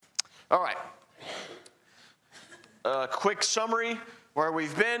All right. A quick summary where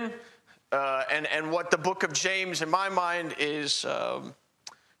we've been and what the book of James, in my mind, is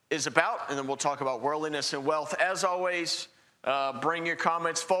about. And then we'll talk about worldliness and wealth. As always, bring your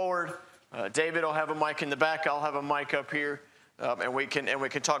comments forward. David will have a mic in the back. I'll have a mic up here, and we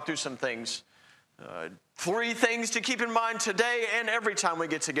can talk through some things. 3 things to keep in mind today and every time we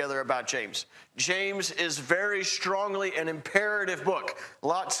get together about James. James is very strongly an imperative book.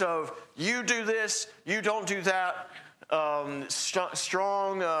 Lots of you do this, you don't do that.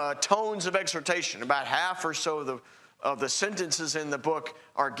 Strong tones of exhortation. About half or so of the sentences in the book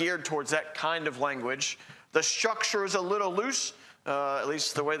are geared towards that kind of language. The structure is a little loose, at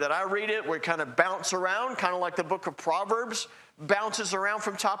least the way that I read it. We kind of bounce around, kind of like the book of Proverbs bounces around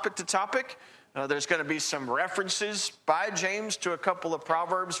from topic to topic. There's going to be some references by James to a couple of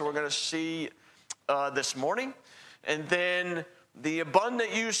Proverbs we're going to see this morning. And then the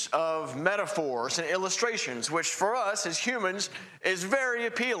abundant use of metaphors and illustrations, which for us as humans is very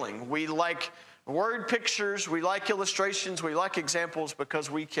appealing. We like word pictures, we like illustrations, we like examples because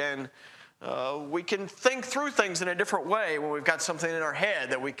we can think through things in a different way when we've got something in our head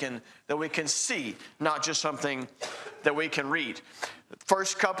that we can see, not just something that we can read.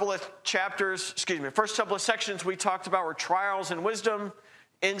 First couple of sections we talked about were trials and wisdom.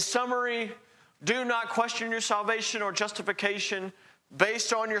 In summary, do not question your salvation or justification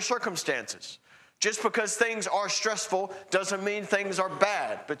based on your circumstances. Just because things are stressful doesn't mean things are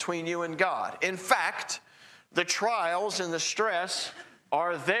bad between you and God. In fact, the trials and the stress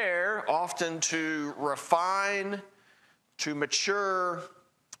are there often to refine, to mature,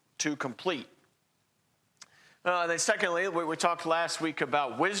 to complete. Then secondly, we talked last week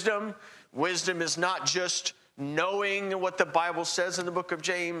about wisdom. Wisdom is not just knowing what the Bible says in the book of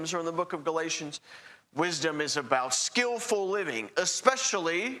James or in the book of Galatians. Wisdom is about skillful living,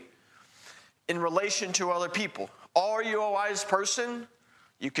 especially in relation to other people. Are you a wise person?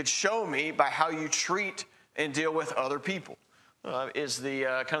 You could show me by how you treat and deal with other people. Is the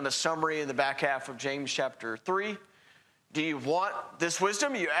kind of the summary in the back half of James chapter 3. Do you want this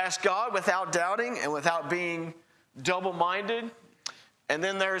wisdom? You ask God without doubting and without being double-minded. And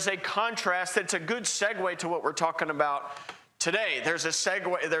then there's a contrast that's a good segue to what we're talking about today. There's a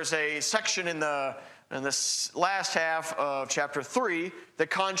section in the last half of chapter 3 that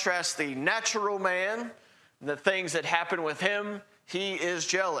contrasts the natural man, the things that happen with him. He is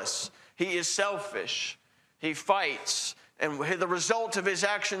jealous. He is selfish. He fights. And the result of his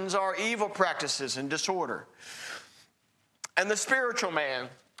actions are evil practices and disorder. And the spiritual man,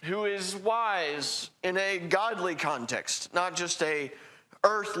 who is wise in a godly context, not just a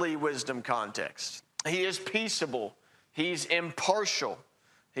earthly wisdom context. He is peaceable. He's impartial.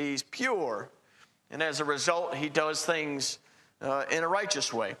 He's pure. And as a result, he does things in a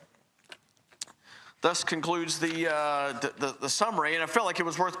righteous way. Thus concludes the summary. And I felt like it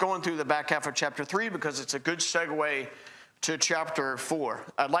was worth going through the back half of chapter 3 because it's a good segue to chapter 4.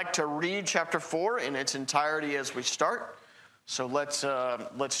 I'd like to read chapter 4 in its entirety as we start. So let's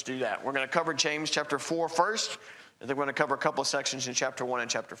do that. We're going to cover James chapter 4 first, and then we're going to cover a couple of sections in chapter 1 and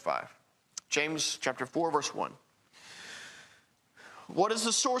chapter 5. James chapter 4, verse 1. What is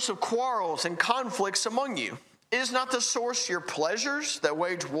the source of quarrels and conflicts among you? Is not the source your pleasures that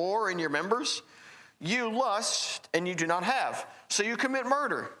wage war in your members? You lust and you do not have, so you commit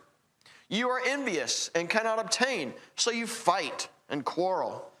murder. You are envious and cannot obtain, so you fight and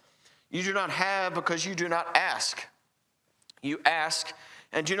quarrel. You do not have because you do not ask. You ask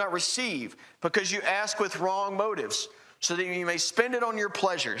and do not receive because you ask with wrong motives, so that you may spend it on your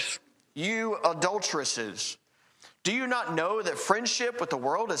pleasures. You adulteresses, do you not know that friendship with the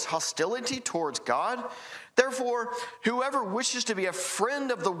world is hostility towards God? Therefore, whoever wishes to be a friend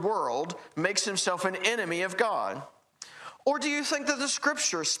of the world makes himself an enemy of God. Or do you think that the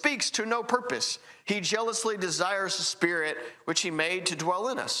scripture speaks to no purpose? He jealously desires the Spirit which he made to dwell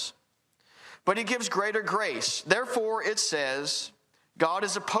in us. But he gives greater grace. Therefore it says, God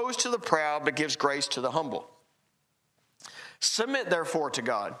is opposed to the proud, but gives grace to the humble. Submit therefore to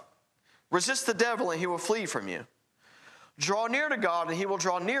God. Resist the devil, and he will flee from you. Draw near to God, and he will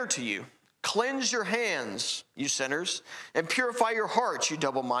draw near to you. Cleanse your hands, you sinners, and purify your hearts, you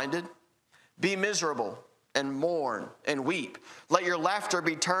double-minded. Be miserable and mourn and weep. Let your laughter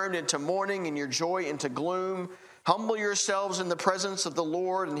be turned into mourning and your joy into gloom. Humble yourselves in the presence of the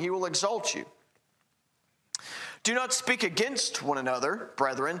Lord, and he will exalt you. Do not speak against one another,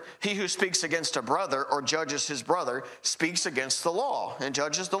 brethren. He who speaks against a brother or judges his brother speaks against the law and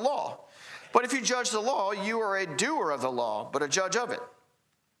judges the law. But if you judge the law, you are a doer of the law, but a judge of it.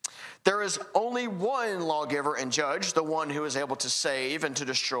 There is only one lawgiver and judge, the one who is able to save and to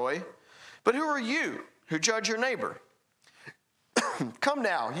destroy. But who are you who judge your neighbor? Come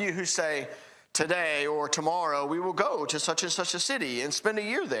now, you who say, today or tomorrow we will go to such and such a city and spend a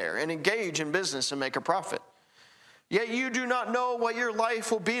year there and engage in business and make a profit. Yet you do not know what your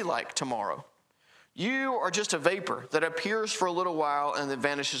life will be like tomorrow. You are just a vapor that appears for a little while and then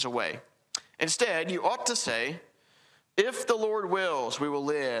vanishes away. Instead, you ought to say, if the Lord wills, we will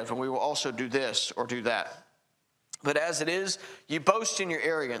live, and we will also do this or do that. But as it is, you boast in your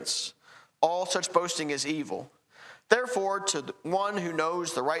arrogance. All such boasting is evil. Therefore, to the one who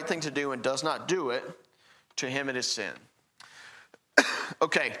knows the right thing to do and does not do it, to him it is sin.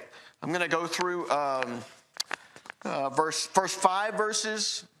 Okay, I'm going to go through first 5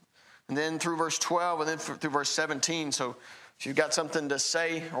 verses, and then through verse 12, and then through verse 17. So if you've got something to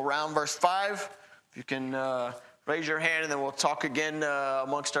say around verse 5, if you can raise your hand, and then we'll talk again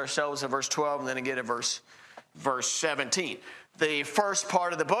amongst ourselves at verse 12, and then again at verse 17. The first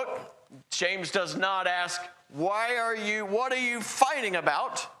part of the book, James does not ask, what are you fighting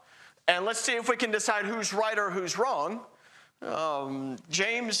about? And let's see if we can decide who's right or who's wrong.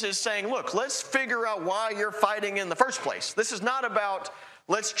 James is saying, look, let's figure out why you're fighting in the first place. This is not about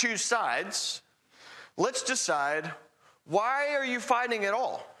let's choose sides. Let's decide, why are you fighting at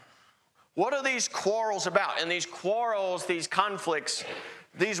all? What are these quarrels about? And these quarrels, these conflicts,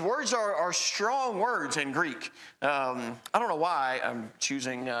 these words are strong words in Greek. I don't know why I'm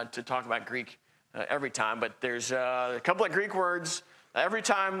choosing to talk about Greek every time, but there's a couple of Greek words every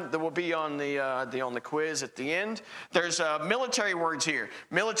time that will be on the quiz at the end. There's military words here,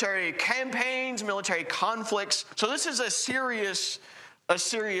 military campaigns, military conflicts. So this is a serious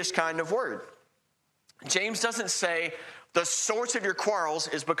kind of word. James doesn't say the source of your quarrels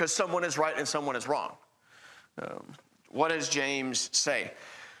is because someone is right and someone is wrong. What does James say?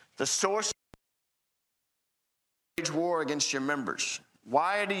 The source of wage war against your members.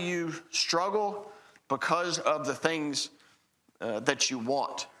 Why do you struggle? Because of the things that you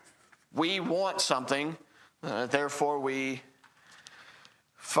want. We want something, therefore we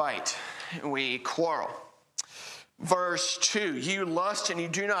fight, we quarrel. Verse 2, you lust and you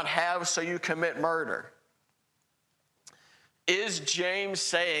do not have, so you commit murder. Is James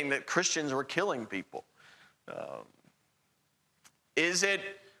saying that Christians were killing people? Is it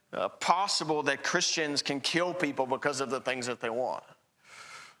possible that Christians can kill people because of the things that they want?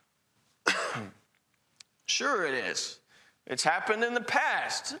 Sure it is. It's happened in the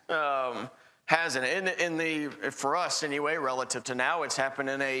past, hasn't it? For us anyway, relative to now, it's happened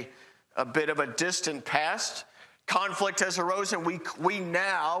in a bit of a distant past. Conflict has arisen. We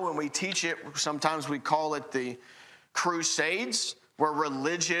now, when we teach it, sometimes we call it the Crusades, where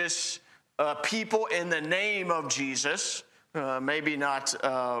religious people in the name of Jesus, maybe not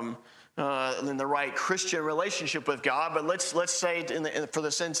in the right Christian relationship with God, but let's say for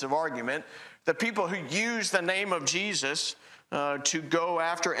the sense of argument, the people who use the name of Jesus to go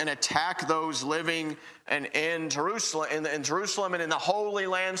after and attack those living and in Jerusalem and in the Holy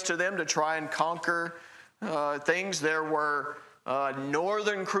Lands to them to try and conquer things. There were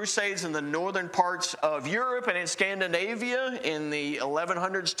northern crusades in the northern parts of Europe and in Scandinavia in the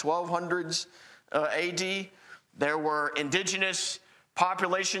 1100s, 1200s AD. There were indigenous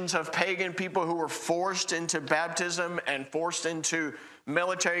populations of pagan people who were forced into baptism and forced into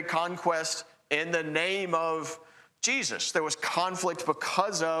military conquest in the name of Jesus. There was conflict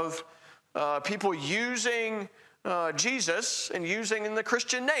because of people using Jesus and using in the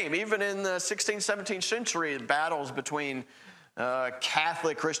Christian name. Even in the 16th, 17th century, battles between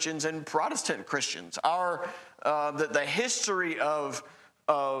Catholic Christians and Protestant Christians. The history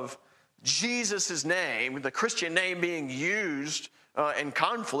of Jesus' name, the Christian name being used in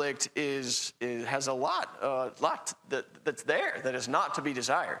conflict has a lot that's there that is not to be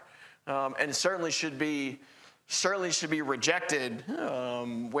desired, and certainly should be rejected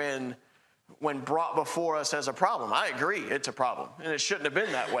when brought before us as a problem. I agree, it's a problem, and it shouldn't have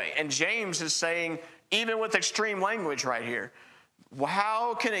been that way. And James is saying, even with extreme language right here,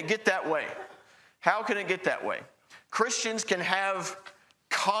 how can it get that way? How can it get that way? Christians can have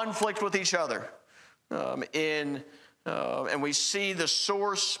conflict with each other, and we see the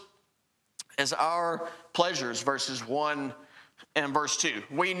source as our pleasures, verses 1 and verse 2.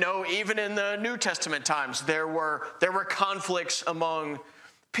 We know even in the New Testament times there were conflicts among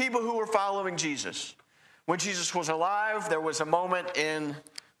people who were following Jesus. When Jesus was alive, there was a moment in,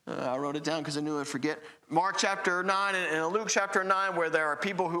 I wrote it down because I knew I'd forget, Mark chapter 9 and Luke chapter 9, where there are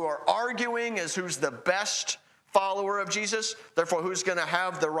people who are arguing as who's the best follower of Jesus, therefore who's going to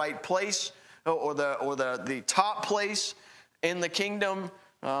have the right place or the top place in the kingdom.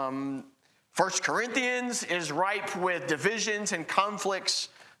 1 Corinthians is ripe with divisions and conflicts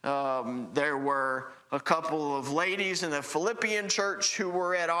There were a couple of ladies in the Philippian church who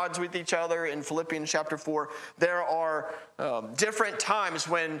were at odds with each other in Philippians chapter 4. There are different times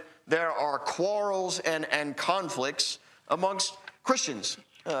when there are quarrels and conflicts amongst Christians.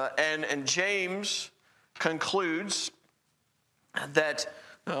 And James concludes that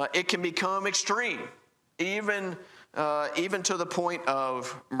it can become extreme, even to the point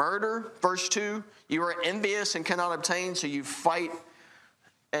of murder. Verse 2, you are envious and cannot obtain, so you fight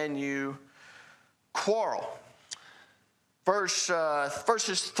and you quarrel.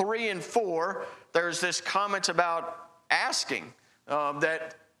 Verses 3 and 4, there's this comment about asking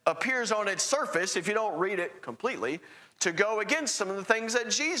that appears on its surface, if you don't read it completely, to go against some of the things that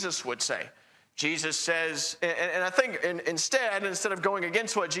Jesus would say. Jesus says, and I think instead of going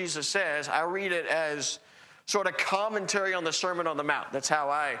against what Jesus says, I read it as sort of commentary on the Sermon on the Mount. That's how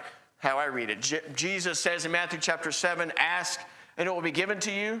I read it. Jesus says in Matthew chapter 7, ask and it will be given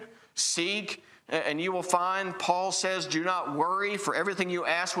to you. Seek and you will find. Paul says, do not worry, for everything you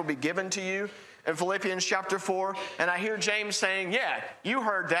ask will be given to you. In Philippians chapter 4, and I hear James saying, yeah, you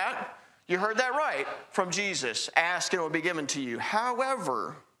heard that. You heard that right from Jesus. Ask and it will be given to you.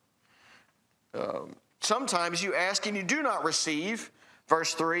 However, sometimes you ask and you do not receive.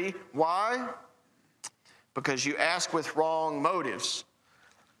 Verse 3, why? Because you ask with wrong motives,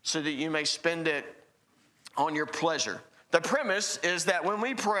 so that you may spend it on your pleasure. The premise is that when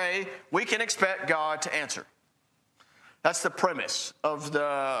we pray, we can expect God to answer. That's the premise of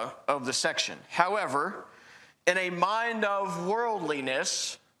the section. However, in a mind of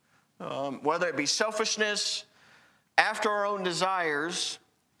worldliness, whether it be selfishness, after our own desires,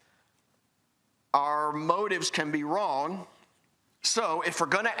 our motives can be wrong. So if we're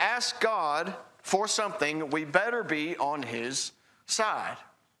going to ask God for something, we better be on his side.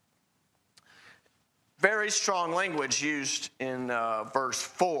 Very strong language used in verse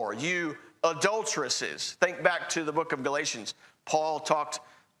 4. You adulteresses. Think back to the book of Galatians. Paul talked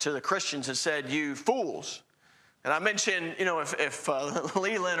to the Christians and said, you fools. And I mentioned, if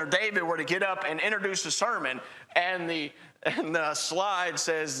Leland or David were to get up and introduce a sermon and the slide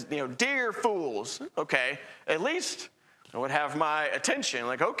says, dear fools, okay, at least it would have my attention.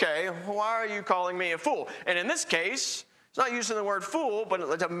 Like, okay, why are you calling me a fool? And in this case, it's not using the word fool, but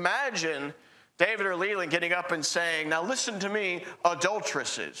let's imagine David or Leland getting up and saying, now listen to me,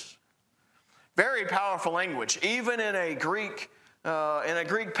 adulteresses. Very powerful language, even in a Greek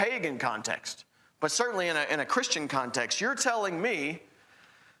pagan context, but certainly in a Christian context. You're telling me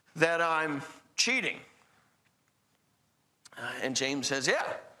that I'm cheating. And James says,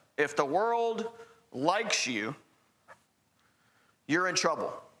 yeah, if the world likes you, you're in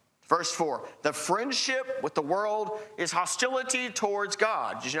trouble. Verse 4, the friendship with the world is hostility towards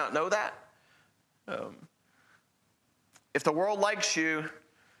God. Did you not know that? If the world likes you,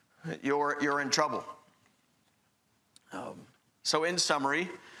 you're in trouble. So in summary,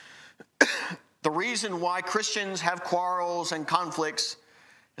 the reason why Christians have quarrels and conflicts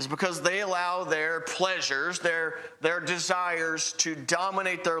is because they allow their pleasures, their desires to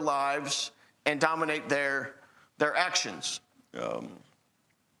dominate their lives and dominate their actions.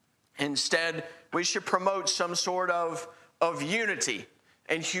 Instead, we should promote some sort of unity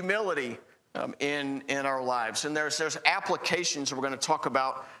and humility in our lives. And there's applications we're going to talk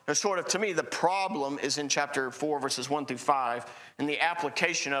about. And sort of, to me, the problem is in chapter 4, verses 1 through 5, and the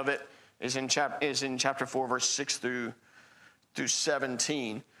application of it is in chapter 4, verse 6 through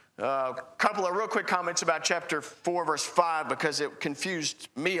 17. A couple of real quick comments about chapter 4, verse 5, because it confused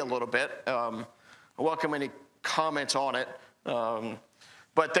me a little bit. I welcome any comments on it.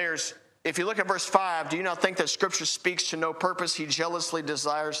 But if you look at verse 5, do you not think that Scripture speaks to no purpose? He jealously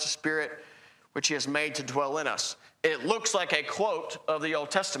desires the Spirit which he has made to dwell in us. It looks like a quote of the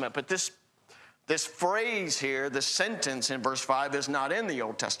Old Testament, but this phrase here, this sentence in verse 5, is not in the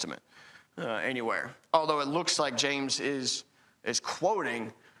Old Testament anywhere, although it looks like James is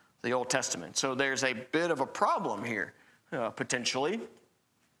quoting the Old Testament. So there's a bit of a problem here, potentially,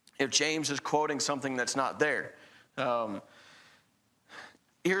 if James is quoting something that's not there.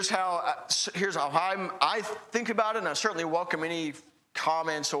 Here's how I think about it, and I certainly welcome any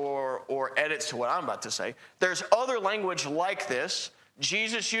comments or edits to what I'm about to say. There's other language like this.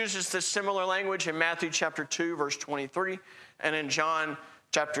 Jesus uses this similar language in Matthew chapter 2, verse 23, and in John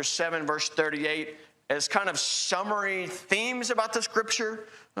chapter 7, verse 38, as kind of summary themes about the Scripture,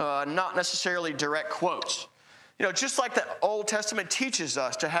 not necessarily direct quotes. Just like the Old Testament teaches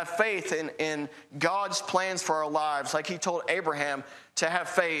us to have faith in God's plans for our lives, like he told Abraham to have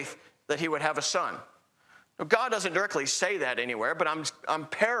faith that he would have a son. Now, God doesn't directly say that anywhere, but I'm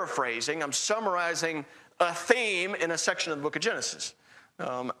paraphrasing, I'm summarizing a theme in a section of the book of Genesis.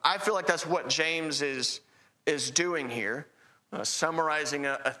 I feel like that's what James is doing here, summarizing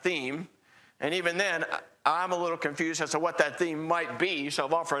a theme. And even then, I'm a little confused as to what that theme might be, so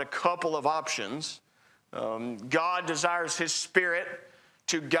I've offered a couple of options. God desires his Spirit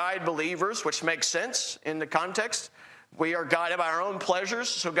to guide believers, which makes sense in the context. We are guided by our own pleasures,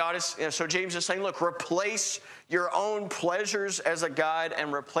 so so James is saying, look, replace your own pleasures as a guide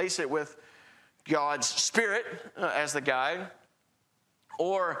and replace it with God's Spirit as the guide.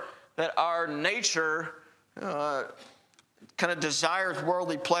 Or that our nature kind of desires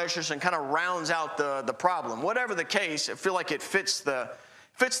worldly pleasures and kind of rounds out the problem. Whatever the case, I feel like it fits the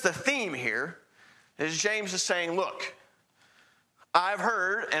theme here. As James is saying, look, I've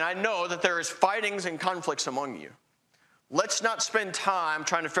heard and I know that there is fightings and conflicts among you. Let's not spend time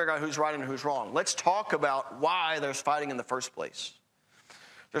trying to figure out who's right and who's wrong. Let's talk about why there's fighting in the first place.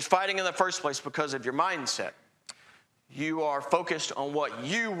 There's fighting in the first place because of your mindset. You are focused on what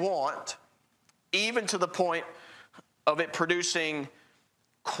you want, even to the point of it producing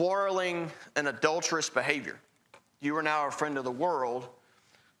quarreling and adulterous behavior. You are now a friend of the world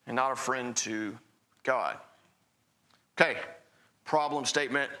and not a friend to God. Okay, problem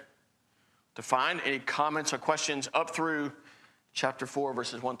statement defined. Any comments or questions up through chapter 4,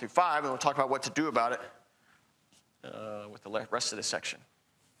 verses 1 through 5, and we'll talk about what to do about it with the rest of this section.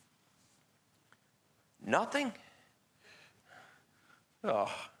 Nothing?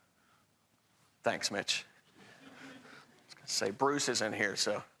 Oh, thanks, Mitch. I was going to say Bruce is in here,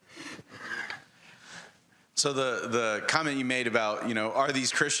 so. So the comment you made about, are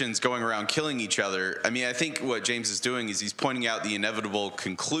these Christians going around killing each other? I mean, I think what James is doing is he's pointing out the inevitable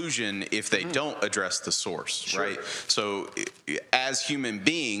conclusion if they don't address the source, sure. Right? So as human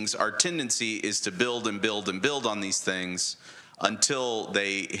beings, our tendency is to build and build and build on these things until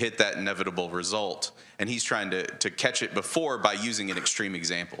they hit that inevitable result. And he's trying to catch it before by using an extreme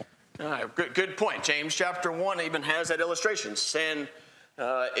example. All right, good point. James chapter 1 even has that illustration. Sin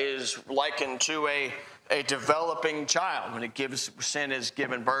is likened to a developing child. When sin is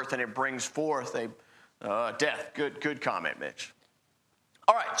given birth and it brings forth a death. Good comment, Mitch.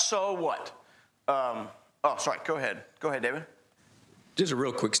 All right, so what? Sorry, go ahead. Go ahead, David. Just a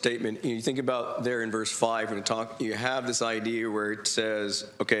real quick statement. You think about there in verse 5, when you have this idea where it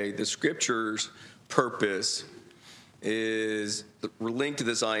says, okay, the Scripture's purpose is linked to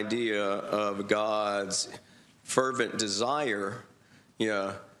this idea of God's fervent desire,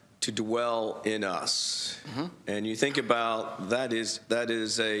 to dwell in us. Mm-hmm. And you think about that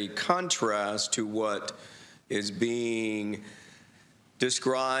is a contrast to what is being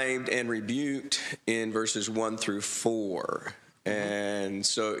described and rebuked in verses 1 through 4. And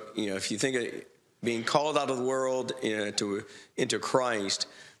so, if you think of being called out of the world into Christ,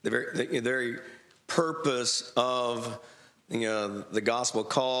 the very purpose of the gospel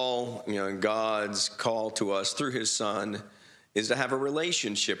call, God's call to us through His Son, is to have a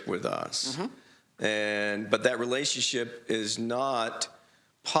relationship with us. Mm-hmm. But that relationship is not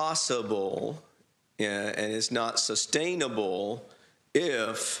possible and it's not sustainable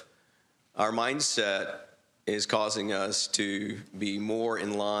if our mindset is causing us to be more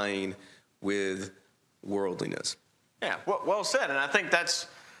in line with worldliness. Yeah, well said. And I think that's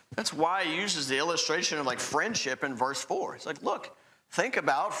why he uses the illustration of like friendship in verse 4. It's like, look, think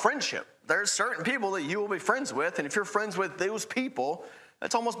about friendship. There's certain people that you will be friends with, and if you're friends with those people,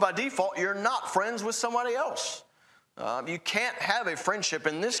 that's almost by default, you're not friends with somebody else. You can't have a friendship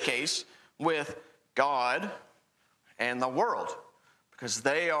in this case with God and the world because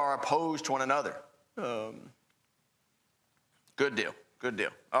they are opposed to one another. Good deal.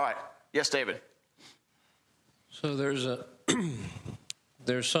 All right. Yes, David. So there's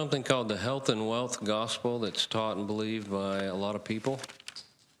something called the health and wealth gospel that's taught and believed by a lot of people,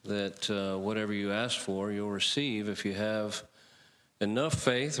 that whatever you ask for, you'll receive if you have enough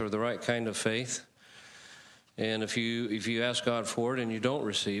faith or the right kind of faith. And if you ask God for it and you don't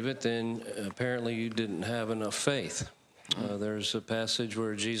receive it, then apparently you didn't have enough faith. There's a passage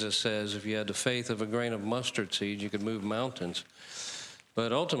where Jesus says if you had the faith of a grain of mustard seed, you could move mountains.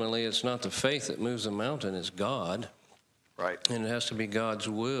 But ultimately, it's not the faith that moves the mountain, it's God. Right. And it has to be God's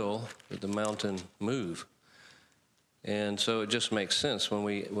will that the mountain move. And so it just makes sense when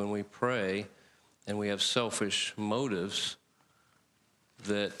we pray and we have selfish motives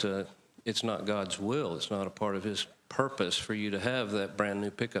that it's not God's will. It's not a part of His purpose for you to have that brand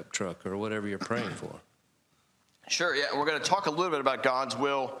new pickup truck or whatever you're praying for. Sure, yeah. We're going to talk a little bit about God's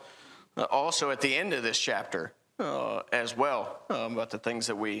will also at the end of this chapter as well, about the things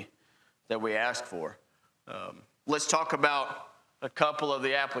that we ask for. Let's talk about a couple of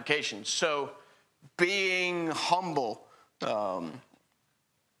the applications. So being humble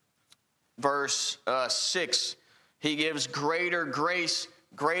verse 6. He gives greater grace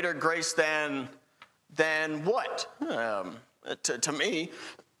than what? To me,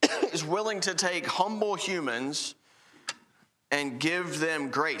 is willing to take humble humans and give them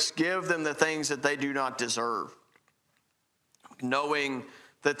grace, give them the things that they do not deserve, knowing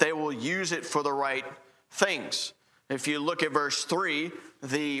that they will use it for the right things. If you look at verse 3,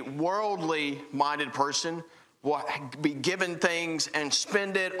 the worldly minded person will be given things and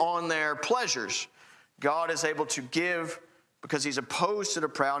spend it on their pleasures. God is able to give because he's opposed to the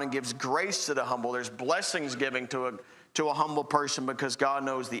proud and gives grace to the humble. There's blessings giving to a humble person because God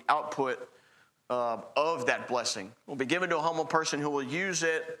knows the output of that blessing will be given to a humble person who will use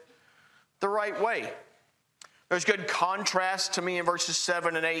it the right way. There's good contrast to me in verses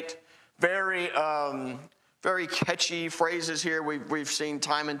 7 and 8. Very catchy phrases here we've seen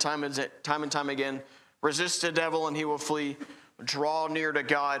time and time again. Resist the devil and he will flee. Draw near to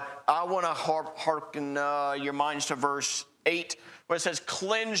God. I want to hearken your minds to verse 8 where it says,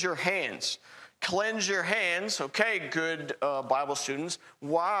 cleanse your hands. Cleanse your hands. Okay, good Bible students.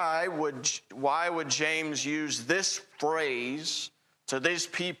 Why would James use this phrase to these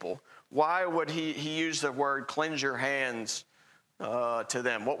people? Why would he use the word cleanse your hands to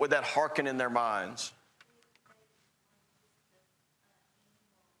them? What would that hearken in their minds?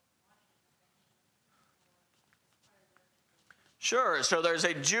 Sure. So there's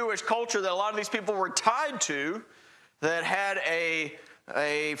a Jewish culture that a lot of these people were tied to that had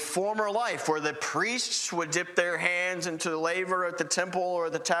a former life where the priests would dip their hands into the laver at the temple or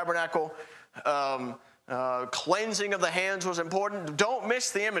the tabernacle. Cleansing of the hands was important. Don't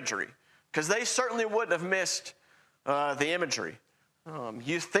miss the imagery, because they certainly wouldn't have missed the imagery.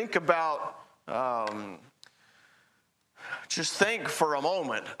 You think about, just think for a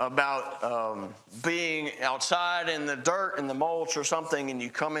moment about being outside in the dirt and the mulch or something, and you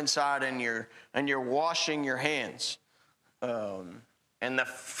come inside and you're washing your hands. And the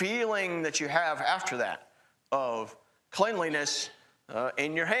feeling that you have after that of cleanliness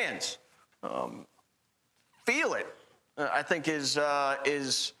in your hands. Feel it, I think, is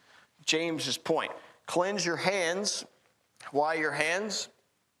James's point. Cleanse your hands. Why your hands?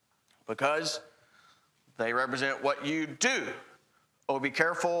 Because they represent what you do. Oh, be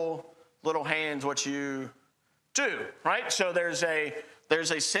careful, little hands, what you do, right? So there's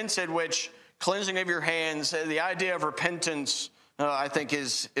a sense in which cleansing of your hands, the idea of repentance, I think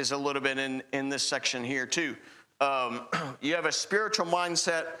is a little bit in this section here too. You have a spiritual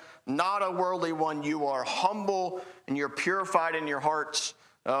mindset, not a worldly one. You are humble and you're purified in your hearts.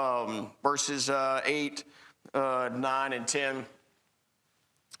 Verses 8, 9, and 10.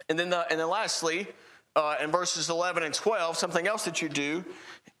 And then lastly, in verses 11 and 12, something else that you do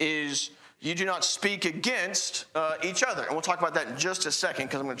is you do not speak against each other. And we'll talk about that in just a second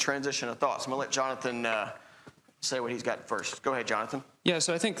because I'm going to transition to thoughts. I'm going to let Jonathan say what he's got first. Go ahead, Jonathan. Yeah,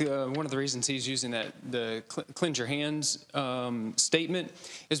 so I think one of the reasons he's using the cleanse your hands statement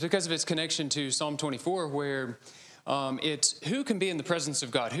is because of its connection to Psalm 24, where it's who can be in the presence of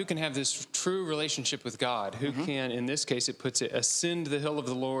God, who can have this true relationship with God, who can, in this case it puts it, ascend the hill of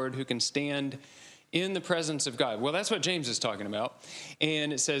the Lord, who can stand in the presence of God. Well, that's what James is talking about.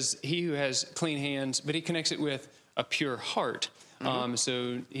 And it says he who has clean hands, but he connects it with a pure heart.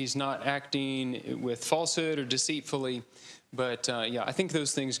 So he's not acting with falsehood or deceitfully. But I think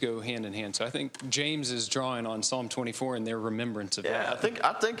those things go hand in hand. So I think James is drawing on Psalm 24 and their remembrance of that.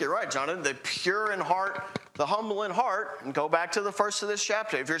 I think you're right, Jonathan. The pure in heart, the humble in heart, and go back to the first of this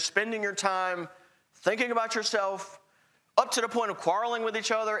chapter. If you're spending your time thinking about yourself up to the point of quarreling with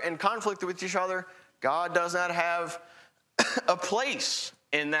each other and conflict with each other, God does not have a place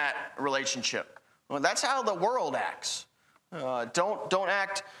in that relationship. Well, that's how the world acts. Don't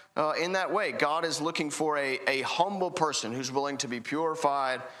act in that way. God is looking for a humble person who's willing to be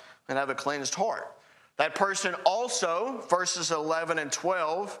purified and have a cleansed heart. That person also, verses 11 and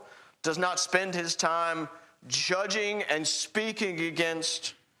 12, does not spend his time judging and speaking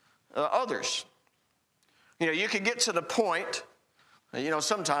against others. You can get to the point,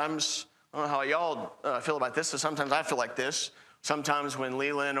 sometimes, I don't know how y'all feel about this, so sometimes I feel like this. Sometimes when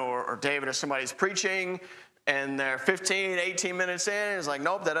Leland or David or somebody's preaching and they're 15, 18 minutes in, it's like,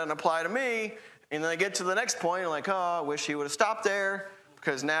 nope, that doesn't apply to me. And then they get to the next point, and like, oh, I wish he would have stopped there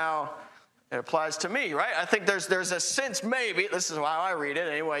because now it applies to me, right? I think there's a sense, maybe, this is how I read it.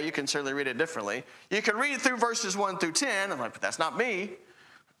 Anyway, you can certainly read it differently. You can read through verses 1 through 10. I'm like, but that's not me.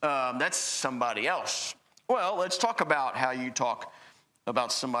 That's somebody else. Well, let's talk about how you talk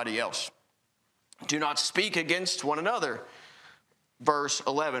about somebody else. Do not speak against one another. Verse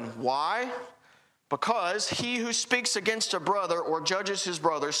 11. Why? Because he who speaks against a brother or judges his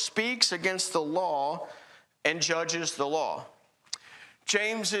brother speaks against the law and judges the law.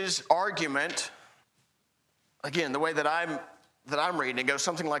 James's argument, again, the way that I'm reading it goes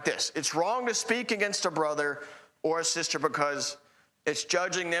something like this. It's wrong to speak against a brother or a sister because it's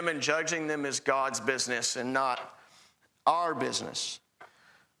judging them, and judging them is God's business and not our business.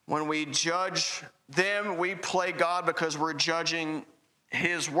 When we judge them, we play God because we're judging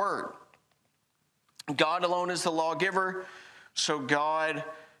his word. God alone is the lawgiver, so God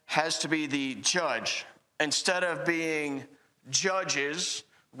has to be the judge. Instead of being judges,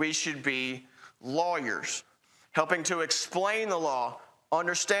 we should be lawyers, helping to explain the law,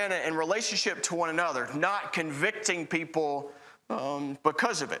 understand it in relationship to one another, not convicting people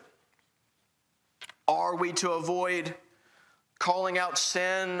because of it. Are we to avoid calling out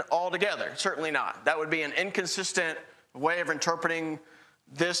sin altogether? Certainly not. That would be an inconsistent way of interpreting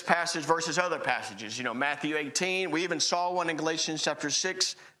this passage versus other passages. You know, Matthew 18, we even saw one in Galatians chapter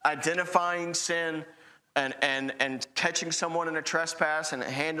 6, identifying sin and catching someone in a trespass and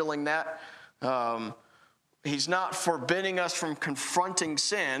handling that. He's not forbidding us from confronting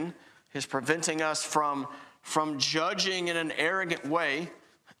sin. He's preventing us from judging in an arrogant way,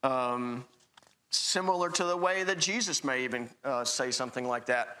 similar to the way that Jesus may even say something like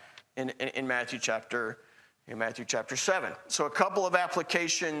that in Matthew chapter 7. So a couple of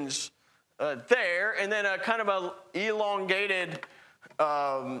applications there, and then a kind of a elongated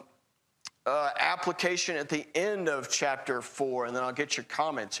application at the end of chapter 4, and then I'll get your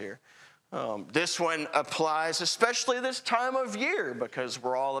comments here. This one applies especially this time of year because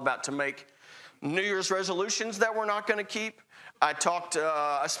we're all about to make New Year's resolutions that we're not going to keep. I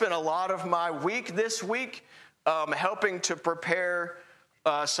spent a lot of my week this week helping to prepare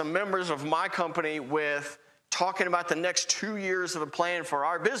some members of my company with talking about the next 2 years of a plan for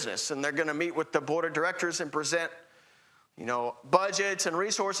our business. And they're going to meet with the board of directors and present, budgets and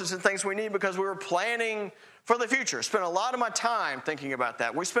resources and things we need because we were planning for the future. Spent a lot of my time thinking about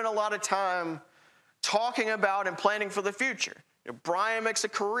that. We spent a lot of time talking about and planning for the future. Brian makes a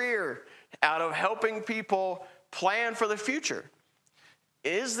career out of helping people plan for the future.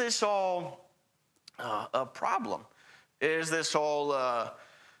 Is this all a problem? Is this all a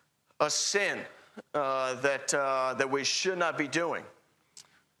sin that we should not be doing?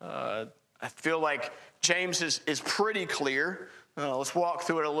 I feel like James is pretty clear. Let's walk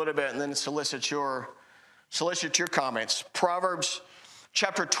through it a little bit and then solicit your comments. Proverbs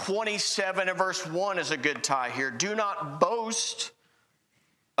chapter 27 and verse 1 is a good tie here. Do not boast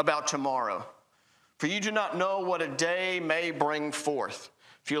about tomorrow, for you do not know what a day may bring forth.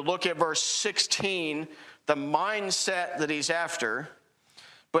 If you look at verse 16, the mindset that he's after,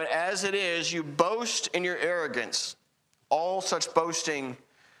 but as it is, you boast in your arrogance. All such boasting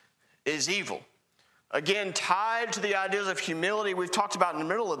is evil. Again, tied to the ideas of humility we've talked about in the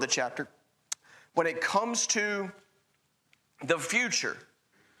middle of the chapter. When it comes to the future,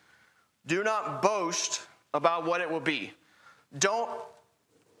 do not boast about what it will be. Don't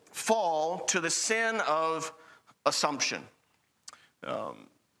fall to the sin of assumption.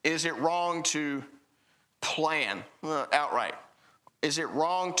 Is it wrong to plan outright? Is it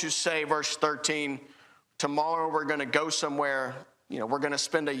wrong to say, verse 13, tomorrow we're going to go somewhere, we're going to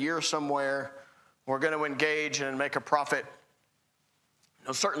spend a year somewhere, we're going to engage and make a profit?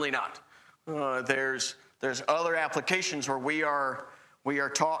 No, certainly not. There's other applications where we are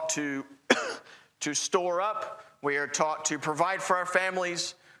taught to store up, we are taught to provide for our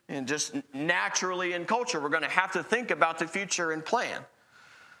families, and just naturally in culture, we're going to have to think about the future and plan.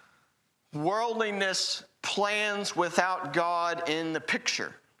 Worldliness plans without God in the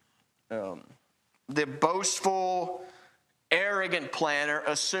picture. The boastful, arrogant planner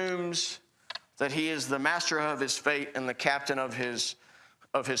assumes that he is the master of his fate and the captain of his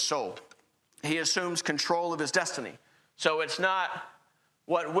soul. He assumes control of his destiny. So it's not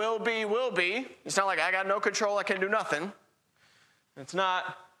what will be, will be. It's not like I got no control, I can do nothing. It's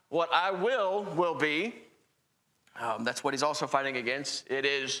not what I will be. That's what he's also fighting against. It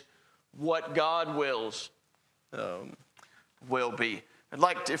is what God wills will be. I'd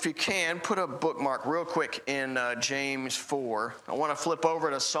like to, if you can, put a bookmark real quick in James 4. I want to flip over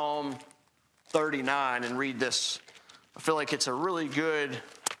to Psalm 39 and read this. I feel like it's a really good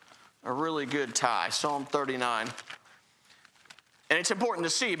tie. Psalm 39. And it's important to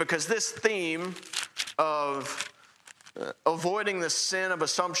see because this theme of avoiding the sin of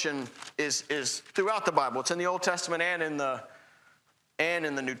assumption is throughout the Bible. It's in the Old Testament and in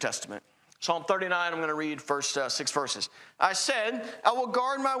the New Testament. Psalm 39, I'm going to read first 6 verses. I said, I will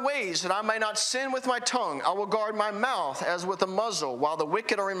guard my ways that I may not sin with my tongue. I will guard my mouth as with a muzzle while the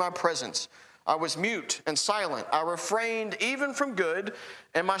wicked are in my presence. I was mute and silent. I refrained even from good,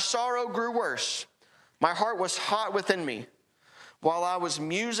 and my sorrow grew worse. My heart was hot within me. While I was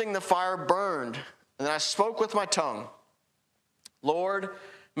musing, the fire burned, and I spoke with my tongue. Lord,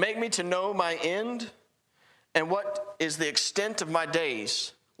 make me to know my end, and what is the extent of my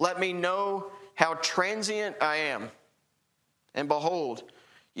days. Let me know how transient I am. And behold,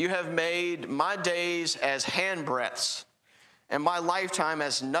 you have made my days as handbreadths, and my lifetime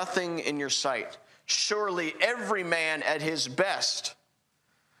as nothing in your sight. Surely every man at his best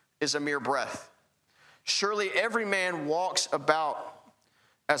is a mere breath. Surely every man walks about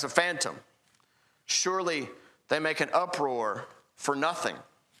as a phantom. Surely they make an uproar for nothing.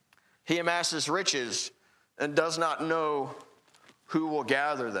 He amasses riches and does not know who will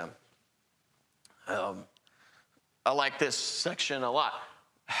gather them. I like this section a lot.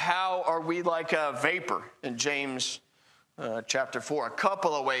 How are we like a vapor in James chapter 4? A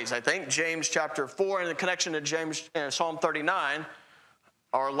couple of ways, I think. James chapter 4, in the connection to James Psalm 39,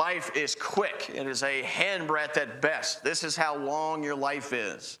 our life is quick. It is a handbreadth at best. This is how long your life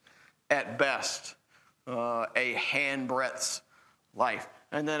is at best. A handbreadth's life.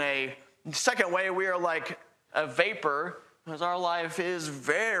 And then a second way, we are like a vapor, because our life is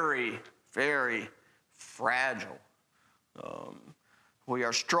very, very fragile. We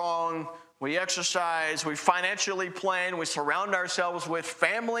are strong, we exercise, we financially plan, we surround ourselves with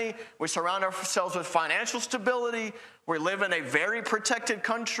family, we surround ourselves with financial stability, we live in a very protected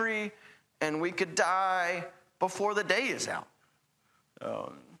country, and we could die before the day is out.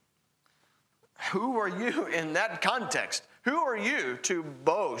 Who are you in that context? Who are you to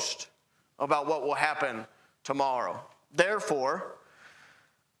boast about what will happen tomorrow? Therefore,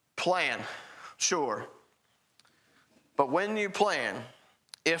 plan, sure. But when you plan,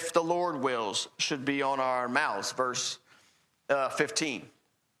 if the Lord wills, should be on our mouths, verse 15.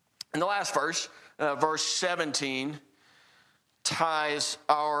 And the last verse, verse 17, ties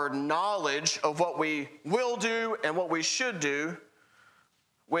our knowledge of what we will do and what we should do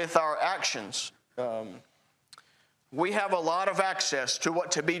with our actions. We have a lot of access to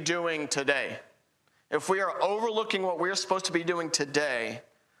what to be doing today. If we are overlooking what we're supposed to be doing today,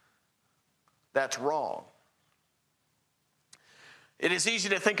 that's wrong. It is easy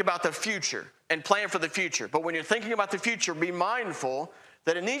to think about the future and plan for the future. But when you're thinking about the future, be mindful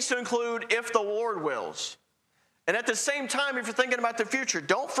that it needs to include if the Lord wills. And at the same time, if you're thinking about the future,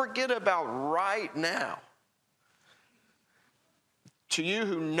 don't forget about right now. To you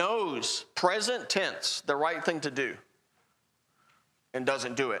who knows present tense the right thing to do and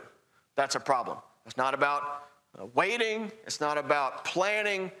doesn't do it, that's a problem. It's not about waiting. It's not about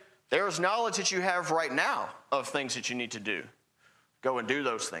planning. There's knowledge that you have right now of things that you need to do. Go and do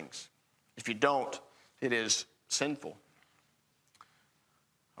those things. If you don't, it is sinful.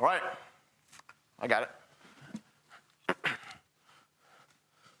 All right. I got it.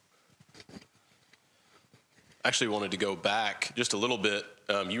 Actually wanted to go back just a little bit.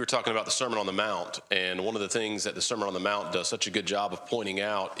 You were talking about the Sermon on the Mount, and one of the things that the Sermon on the Mount does such a good job of pointing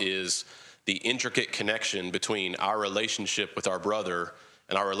out is the intricate connection between our relationship with our brother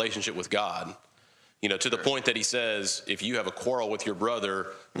and our relationship with God. You know, to the point that he says, if you have a quarrel with your brother,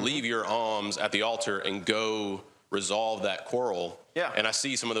 leave your alms at the altar and go resolve that quarrel. Yeah. And I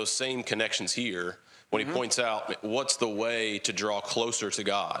see some of those same connections here when he points out, what's the way to draw closer to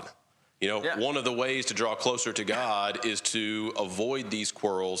God? You know, one of the ways to draw closer to God is to avoid these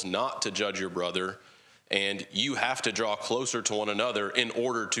quarrels, not to judge your brother. And you have to draw closer to one another in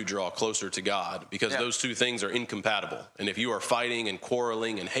order to draw closer to God, because those two things are incompatible. And if you are fighting and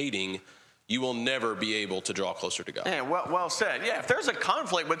quarreling and hating, you will never be able to draw closer to God. Yeah, well said. Yeah, if there's a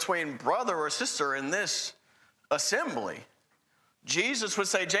conflict between brother or sister in this assembly, Jesus would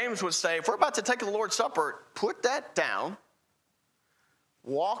say, James would say, if we're about to take the Lord's Supper, put that down,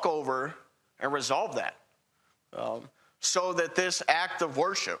 walk over and resolve that, so that this act of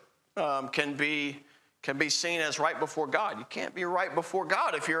worship can be seen as right before God. You can't be right before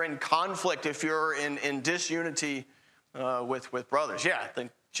God if you're in conflict, if you're in disunity with brothers. Yeah, I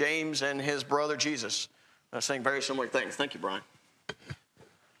think James and his brother Jesus are saying very similar things. Thank you, Brian.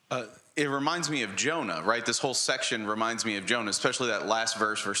 It reminds me of Jonah, right? This whole section reminds me of Jonah, especially that last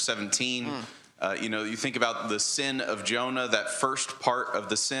verse, verse 17. You know, you think about the sin of Jonah. That first part of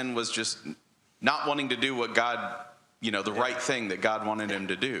the sin was just not wanting to do what God, you know, the right thing that God wanted him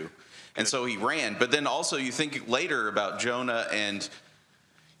to do. And so he ran. But then also you think later about Jonah, and,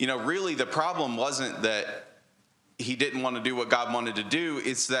 you know, really the problem wasn't that he didn't want to do what God wanted to do.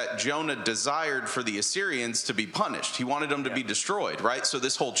 It's that Jonah desired for the Assyrians to be punished. He wanted them to be destroyed, right? So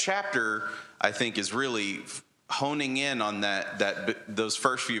this whole chapter, I think, is really honing in on those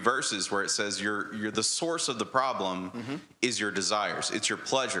first few verses where it says you're the source of the problem is your desires, it's your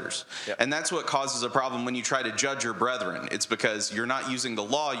pleasures. Yep. And that's what causes a problem when you try to judge your brethren. It's because you're not using the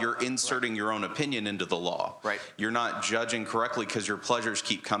law, you're inserting your own opinion into the law. Right. You're not judging correctly because your pleasures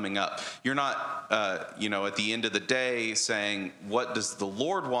keep coming up. You're not at the end of the day saying, what does the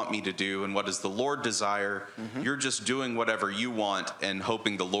Lord want me to do and what does the Lord desire? You're just doing whatever you want and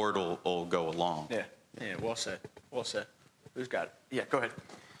hoping the Lord will go along. Yeah, well said. Well said. Who's got it? Yeah, go ahead.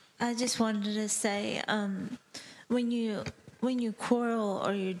 I just wanted to say, when you quarrel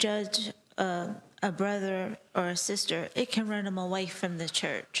or you judge a brother or a sister, it can run them away from the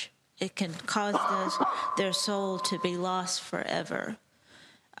church. It can cause their soul to be lost forever.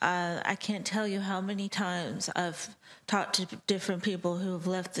 I can't tell you how many times I've talked to different people who have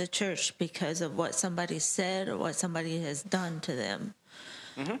left the church because of what somebody said or what somebody has done to them.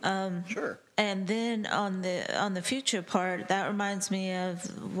 Sure. And then on the future part, that reminds me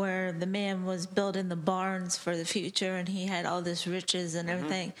of where the man was building the barns for the future, and he had all this riches and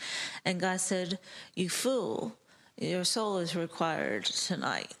everything. And God said, "You fool, your soul is required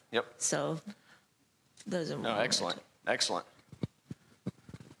tonight." Yep. So those are Excellent. Excellent.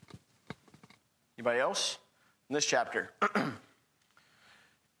 Anybody else in this chapter?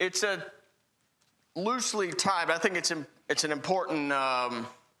 It's a loosely tied, but I think it's an important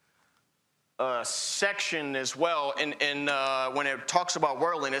section as well. And when it talks about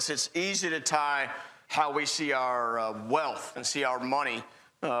worldliness, it's easy to tie how we see our wealth and see our money.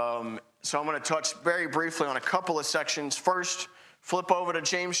 So I'm going to touch very briefly on a couple of sections. First, flip over to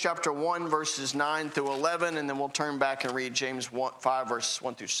James chapter 1, verses 9 through 11, and then we'll turn back and read James 5, verses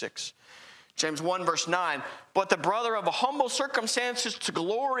 1 through 6. James 1, verse 9, "But the brother of a humble circumstance is to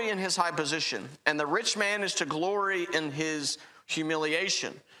glory in his high position, and the rich man is to glory in his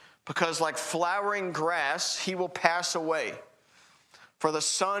humiliation, because like flowering grass, he will pass away. For the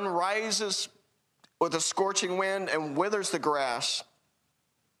sun rises with a scorching wind and withers the grass,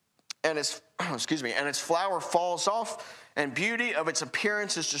 and its flower falls off, and beauty of its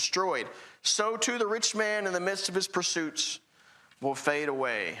appearance is destroyed. So too the rich man in the midst of his pursuits will fade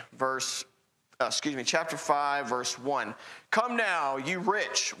away." Chapter 5, verse 1. "Come now, you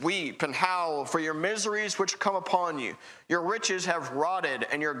rich, weep and howl for your miseries which come upon you. Your riches have rotted,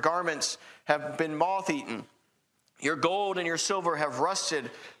 and your garments have been moth-eaten. Your gold and your silver have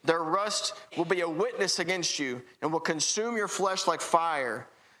rusted. Their rust will be a witness against you, and will consume your flesh like fire.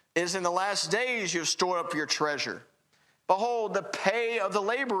 It is in the last days you have stored up your treasure. Behold, the pay of the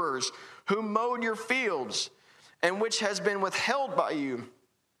laborers who mowed your fields, and which has been withheld by you,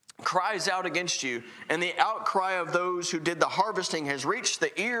 cries out against you, and the outcry of those who did the harvesting has reached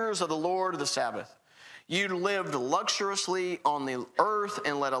the ears of the Lord of the Sabbath. You lived luxuriously on the earth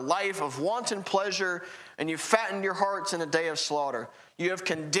and led a life of wanton pleasure, and you fattened your hearts in a day of slaughter. You have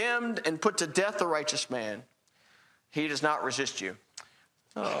condemned and put to death the righteous man. He does not resist you."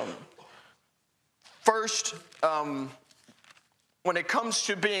 First, when it comes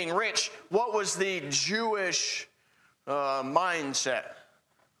to being rich, what was the Jewish mindset?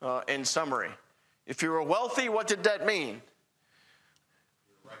 In summary, if you were wealthy, what did that mean?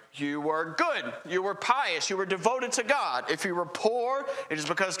 You were good, you were pious, you were devoted to God. If you were poor, it is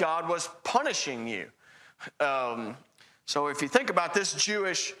because God was punishing you. So if you think about this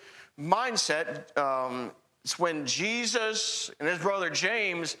Jewish mindset, it's when Jesus and his brother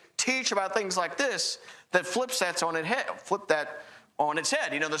James teach about things like this that flip that on its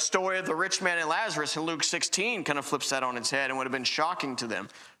head. You know, the story of the rich man and Lazarus in Luke 16 kind of flips that on its head and would have been shocking to them.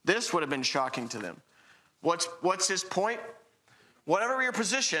 This would have been shocking to them. What's his point? Whatever your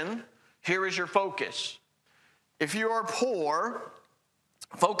position, here is your focus. If you are poor,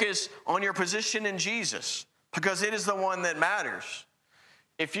 focus on your position in Jesus, because it is the one that matters.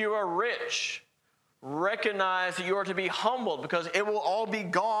 If you are rich, recognize that you are to be humbled, because it will all be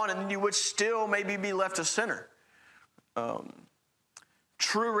gone and you would still maybe be left a sinner.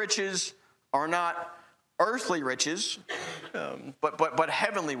 True riches are not earthly riches, but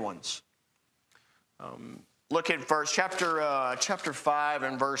heavenly ones. Look at chapter 5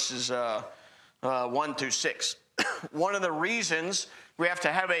 and verses 1 through 6. One of the reasons we have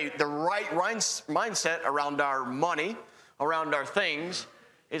to have the right mindset around our money, around our things,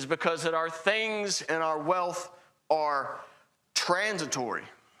 is because that our things and our wealth are transitory.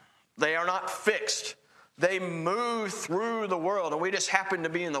 They are not fixed. They move through the world, and we just happen to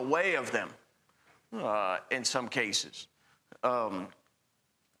be in the way of them in some cases. There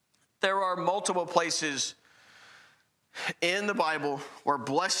are multiple places in the Bible where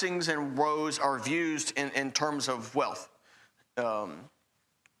blessings and woes are used in terms of wealth. And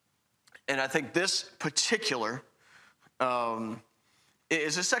I think this particular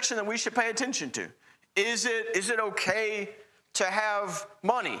is a section that we should pay attention to. Is it okay to have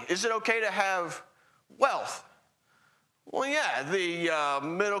money? Is it okay to have wealth? Well, yeah, the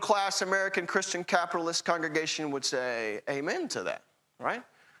middle-class American Christian capitalist congregation would say amen to that, right?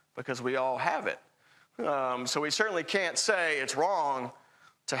 Because we all have it. So we certainly can't say it's wrong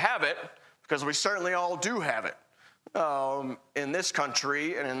to have it, because we certainly all do have it in this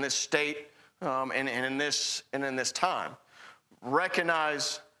country and in this state and in this time.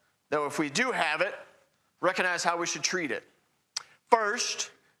 Recognize that if we do have it, recognize how we should treat it.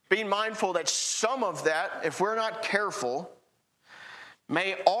 First, being mindful that some of that, if we're not careful,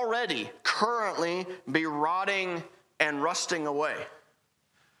 may already currently be rotting and rusting away.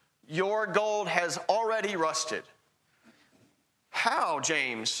 Your gold has already rusted. How,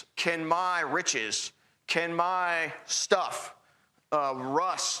 James, can my riches, can my stuff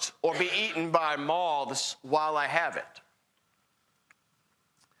rust or be eaten by moths while I have it?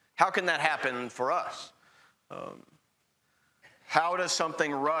 How can that happen for us? How does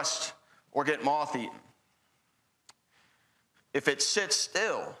something rust or get moth-eaten? If it sits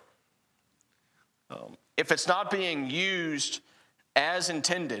still, if it's not being used as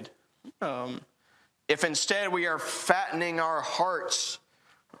intended, if instead we are fattening our hearts,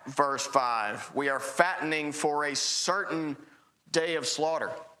 verse 5, we are fattening for a certain day of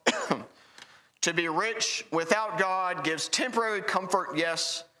slaughter. To be rich without God gives temporary comfort,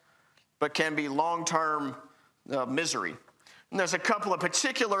 yes, but can be long-term misery. And there's a couple of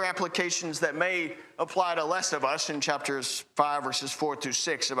particular applications that may apply to less of us in chapters 5, verses 4 through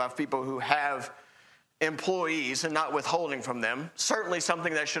 6 about people who have employees and not withholding from them. Certainly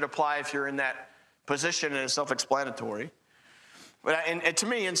something that should apply if you're in that position, and is self-explanatory. But and to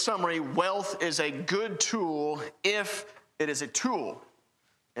me, in summary, wealth is a good tool if it is a tool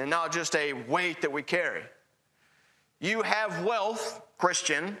and not just a weight that we carry. You have wealth,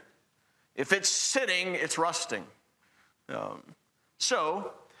 Christian. If it's sitting, it's rusting.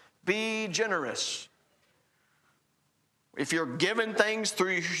 So be generous. If you're given things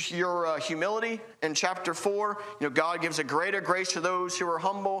through your humility in chapter 4, God gives a greater grace to those who are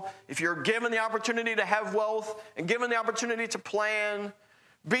humble. If you're given the opportunity to have wealth and given the opportunity to plan,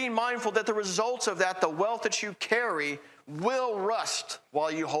 being mindful that the results of that, the wealth that you carry, will rust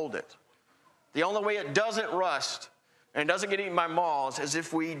while you hold it. The only way it doesn't rust and it doesn't get eaten by moths is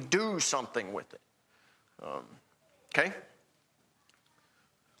if we do something with it. Okay?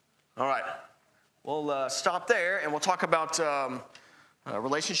 All right. We'll stop there, and we'll talk about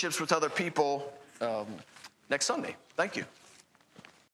relationships with other people next Sunday. Thank you.